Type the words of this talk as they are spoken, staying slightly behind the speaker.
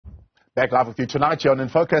Back live with you tonight here on In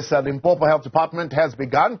Focus. The Limpopo Health Department has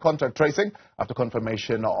begun contact tracing after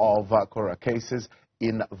confirmation of cholera cases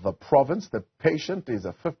in the province. The patient is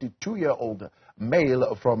a 52-year-old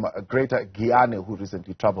male from Greater Giyani who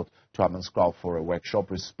recently traveled to Hammanskraal for a workshop.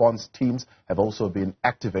 Response teams have also been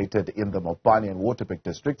activated in the Mopani and Waterberg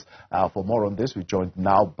districts. For more on this, we're joined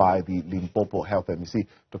now by the Limpopo Health MEC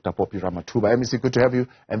Dr. Phophi Ramathuba. MEC, good to have you,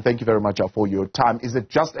 and thank you very much for your time. Is it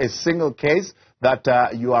just a single case that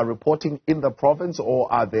you are reporting in the province,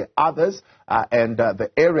 or are there others, and the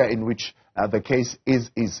area in which the case is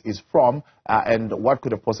from, and what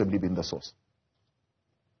could have possibly been the source?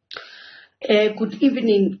 Good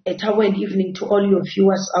evening, Tawa, and evening to all your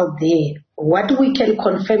viewers out there. What we can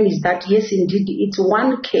confirm is that, yes, indeed, it's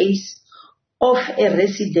one case of a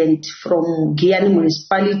resident from Giyani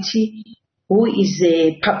municipality who is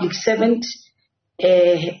a public servant.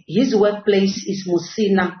 His workplace is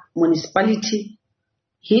Musina municipality.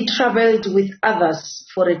 He traveled with others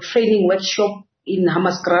for a training workshop in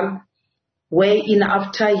Hammanskraal, wherein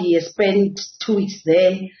after he has spent 2 weeks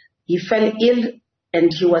there, he fell ill and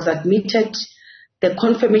he was admitted. The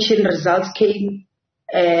confirmation results came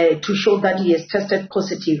to show that he has tested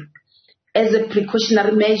positive. As a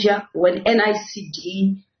precautionary measure, when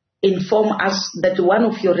NICD informed us that one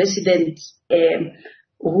of your residents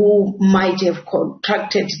who might have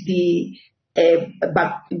contracted the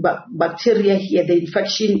bacteria here, the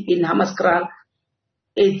infection in Hammanskraal,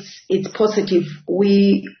 it's positive.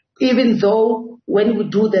 Even though when we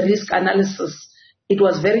do the risk analysis, it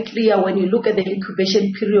was very clear when you look at the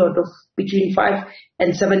incubation period of between 5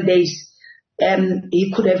 and 7 days,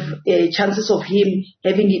 he could have chances of him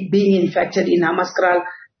being infected in Hammanskraal.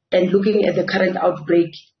 And looking at the current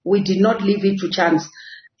outbreak, we did not leave it to chance.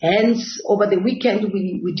 Hence, over the weekend,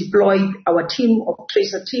 we deployed our team of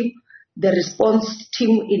tracer team, the response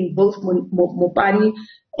team in both Mopani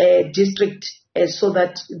district, so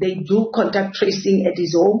that they do contact tracing at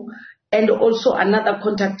his home, and also another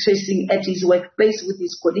contact tracing at his workplace with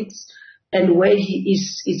his colleagues and where he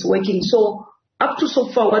is working. So up to so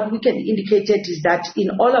far, what we can indicate is that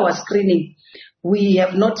in all our screening, we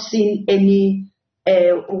have not seen any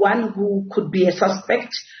one who could be a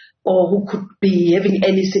suspect or who could be having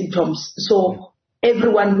any symptoms. So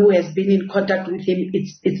everyone who has been in contact with him,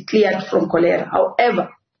 it's cleared from cholera. However,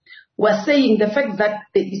 we're saying the fact that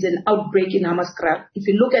there is an outbreak in Hammanskraal, if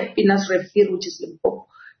you look at Pinas Refir, which is Limpopo,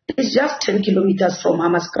 it's just 10 kilometers from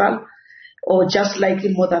Hammanskraal, or just slightly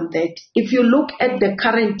more than that. If you look at the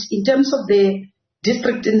current, in terms of the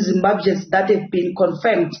district in Zimbabwe that have been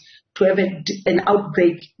confirmed to have an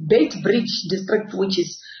outbreak, Beitbridge district, which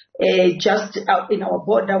is just out in our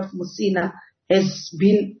border of Musina, has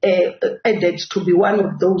been added to be one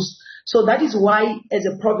of those. So that is why, as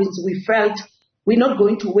a province, we felt we're not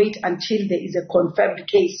going to wait until there is a confirmed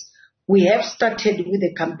case. We have started with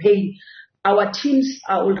a campaign. Our teams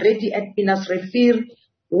are already at Pinas Refir,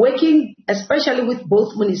 working especially with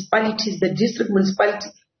both municipalities, the district municipality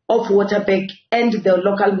of Waterberg and the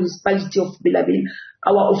local municipality of Bilabin.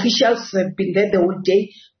 Our officials have been there the whole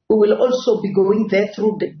day. We will also be going there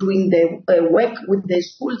through doing the work with the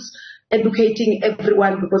schools, educating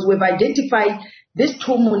everyone, because we've identified these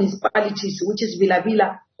two municipalities, which is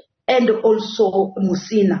Bilabila and also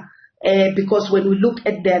Musina, because when we look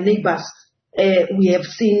at their neighbors, we have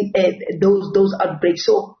seen those outbreaks.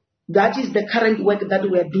 So that is the current work that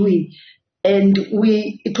we are doing. And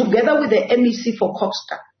we, together with the MEC for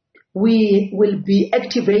Coxta, we will be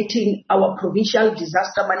activating our provincial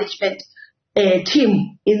disaster management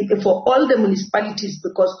team for all the municipalities,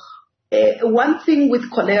 because one thing with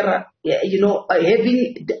cholera,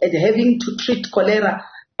 having to treat cholera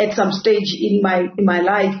at some stage in my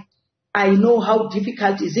life, I know how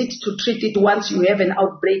difficult is it to treat it once you have an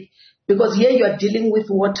outbreak, because here you are dealing with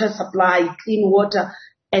water supply, clean water,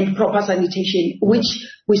 and proper sanitation, which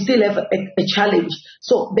we still have a challenge.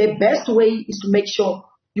 So the best way is to make sure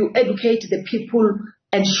you educate the people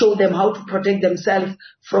and show them how to protect themselves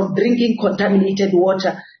from drinking contaminated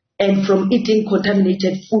water and from eating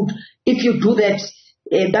contaminated food. If you do that,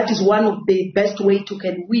 that is one of the best way to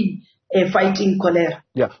can win fighting cholera.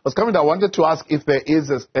 Yeah, I wanted to ask if there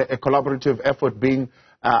is a collaborative effort being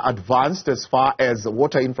advanced as far as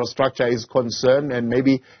water infrastructure is concerned, and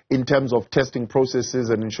maybe in terms of testing processes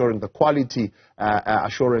and ensuring the quality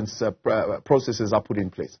assurance processes are put in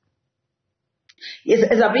place. Yes,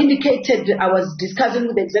 as I've indicated, I was discussing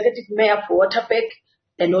with the executive mayor for Waterberg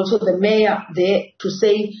and also the mayor there to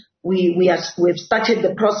say we've started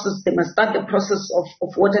the process. They must start the process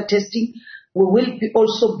of water testing. We will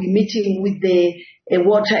also be meeting with the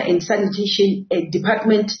water and sanitation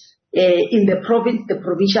department in the province, the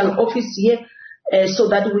provincial office here, so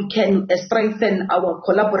that we can strengthen our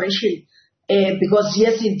collaboration. Because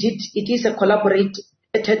yes, indeed, it is a collaborated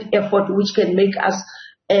effort which can make us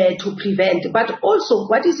to prevent. But also,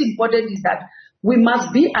 what is important is that we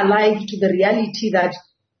must be alive to the reality that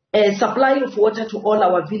supply of water to all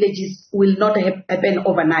our villages will not happen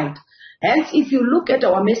overnight. Hence, if you look at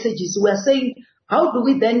our messages, we are saying, how do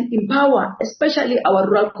we then empower, especially our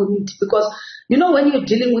rural community? Because, you know, when you're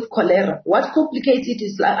dealing with cholera, what complicates it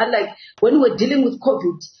is like when we're dealing with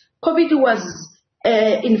COVID. COVID was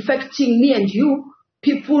infecting me and you,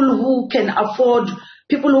 people who can afford,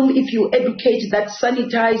 people whom if you educate that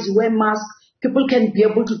sanitize, wear masks, people can be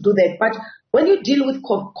able to do that. But when you deal with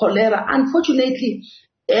cholera, unfortunately,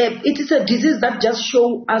 it is a disease that just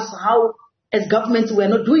shows us how, as governments, we are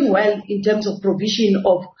not doing well in terms of provision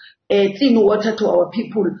of clean water to our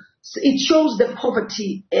people. So it shows the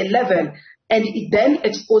poverty level, and it then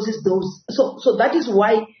exposes those. So that is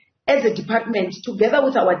why, as a department, together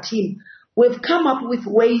with our team, we've come up with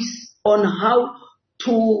ways on how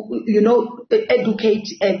to, you know, educate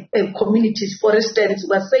communities. For instance,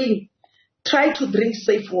 we're saying, try to drink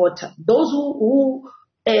safe water. Those who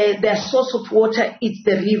their source of water is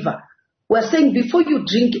the river. We're saying before you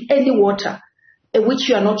drink any water which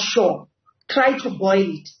you are not sure, try to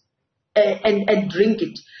boil it and drink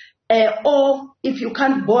it. Or if you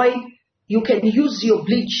can't boil, you can use your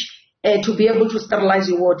bleach to be able to sterilize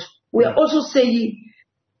your water. We are also saying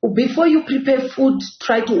before you prepare food,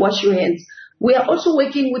 try to wash your hands. We are also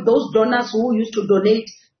working with those donors who used to donate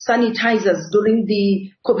sanitizers during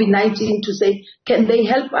the COVID-19 to say, can they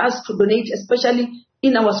help us to donate, especially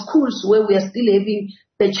in our schools where we are still having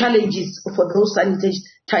the challenges for those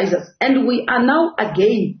sanitizers. And we are now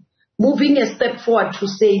again moving a step forward to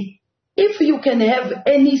say, if you can have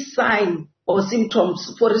any sign or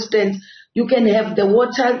symptoms, for instance, you can have the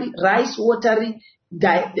rice watery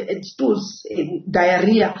stools,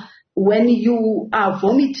 diarrhea, when you are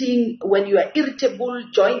vomiting, when you are irritable,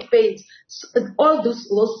 joint pains, all those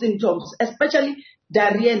symptoms, especially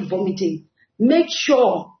diarrhea and vomiting. Make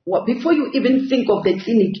sure, before you even think of the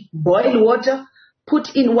clinic, boil water,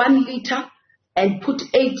 put in 1 liter, and put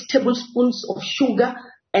 8 tablespoons of sugar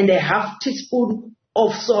and a half teaspoon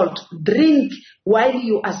of salt. Drink while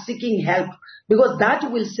you are seeking help, because that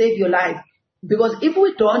will save your life. Because if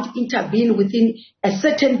we don't intervene within a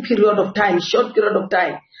certain period of time, short period of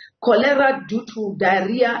time, cholera due to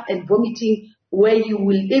diarrhea and vomiting, where you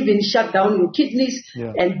will even shut down your kidneys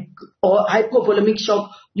or hypovolemic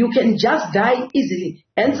shock, you can just die easily.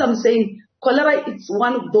 Hence I'm saying cholera is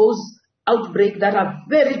one of those outbreaks that are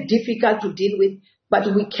very difficult to deal with,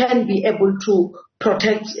 but we can be able to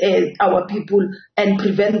protect our people and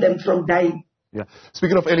prevent them from dying. Yeah.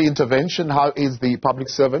 Speaking of early intervention, how is the public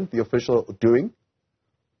servant, the official, doing?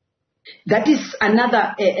 That is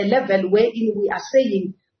another level wherein we are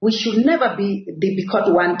saying we should never be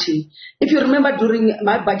caught wanting. If you remember during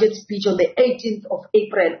my budget speech on the 18th of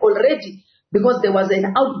April, already, because there was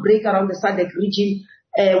an outbreak around the SADC region,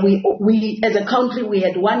 we as a country, we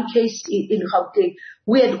had one case in Gauteng.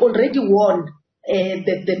 We had already warned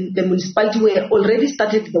the municipality, we had already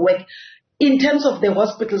started the work. In terms of the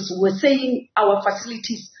hospitals, we're saying our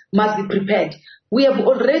facilities must be prepared. We have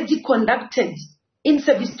already conducted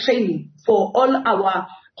in-service training for all our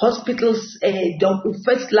hospitals,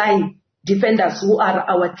 first line defenders who are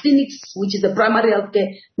our clinics, which is the primary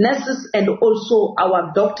healthcare nurses, and also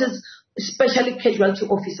our doctors, especially casualty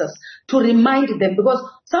officers, to remind them, because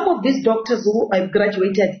some of these doctors who have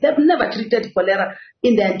graduated, they've never treated cholera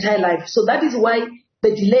in their entire life. So that is why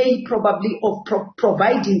the delay probably of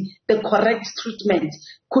providing the correct treatment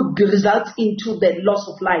could result into the loss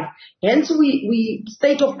of life. Hence, we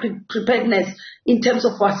state of preparedness in terms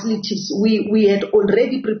of facilities, we had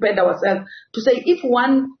already prepared ourselves to say if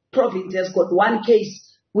one province has got one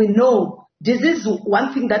case, we know this is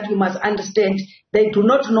one thing that we must understand. They do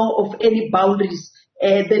not know of any boundaries.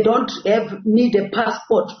 They don't need a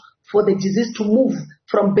passport for the disease to move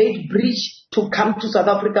from Beit Bridge to come to South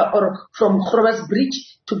Africa, or from Groblersdal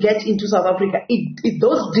Bridge to get into South Africa.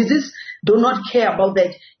 Those diseases do not care about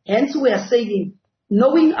that. Hence, we are saying,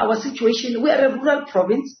 knowing our situation, we are a rural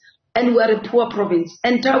province and we are a poor province.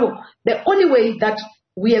 And the only way that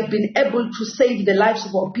we have been able to save the lives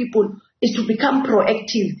of our people is to become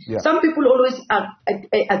proactive. Yeah. Some people always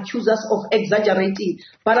accuse us of exaggerating,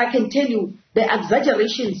 but I can tell you the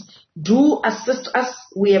exaggerations do assist us.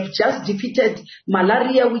 We have just defeated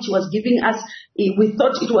malaria, which was giving us, we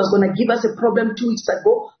thought it was going to give us a problem 2 weeks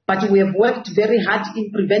ago, but we have worked very hard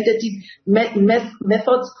in preventative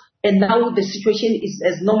methods. and now the situation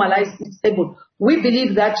is normalized, it's stable. We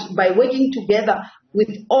believe that by working together with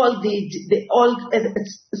all the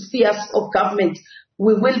spheres of government,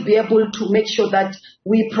 we will be able to make sure that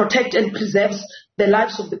we protect and preserve the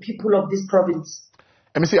lives of the people of this province.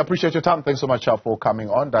 MEC, I appreciate your time. Thanks so much for coming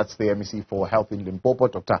on. That's the MEC for Health in Limpopo,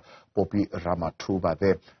 Dr. Phophi Ramathuba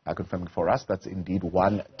there. Confirming for us that's indeed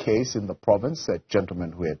one case in the province, a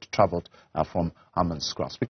gentleman who had traveled from Hammanskraal.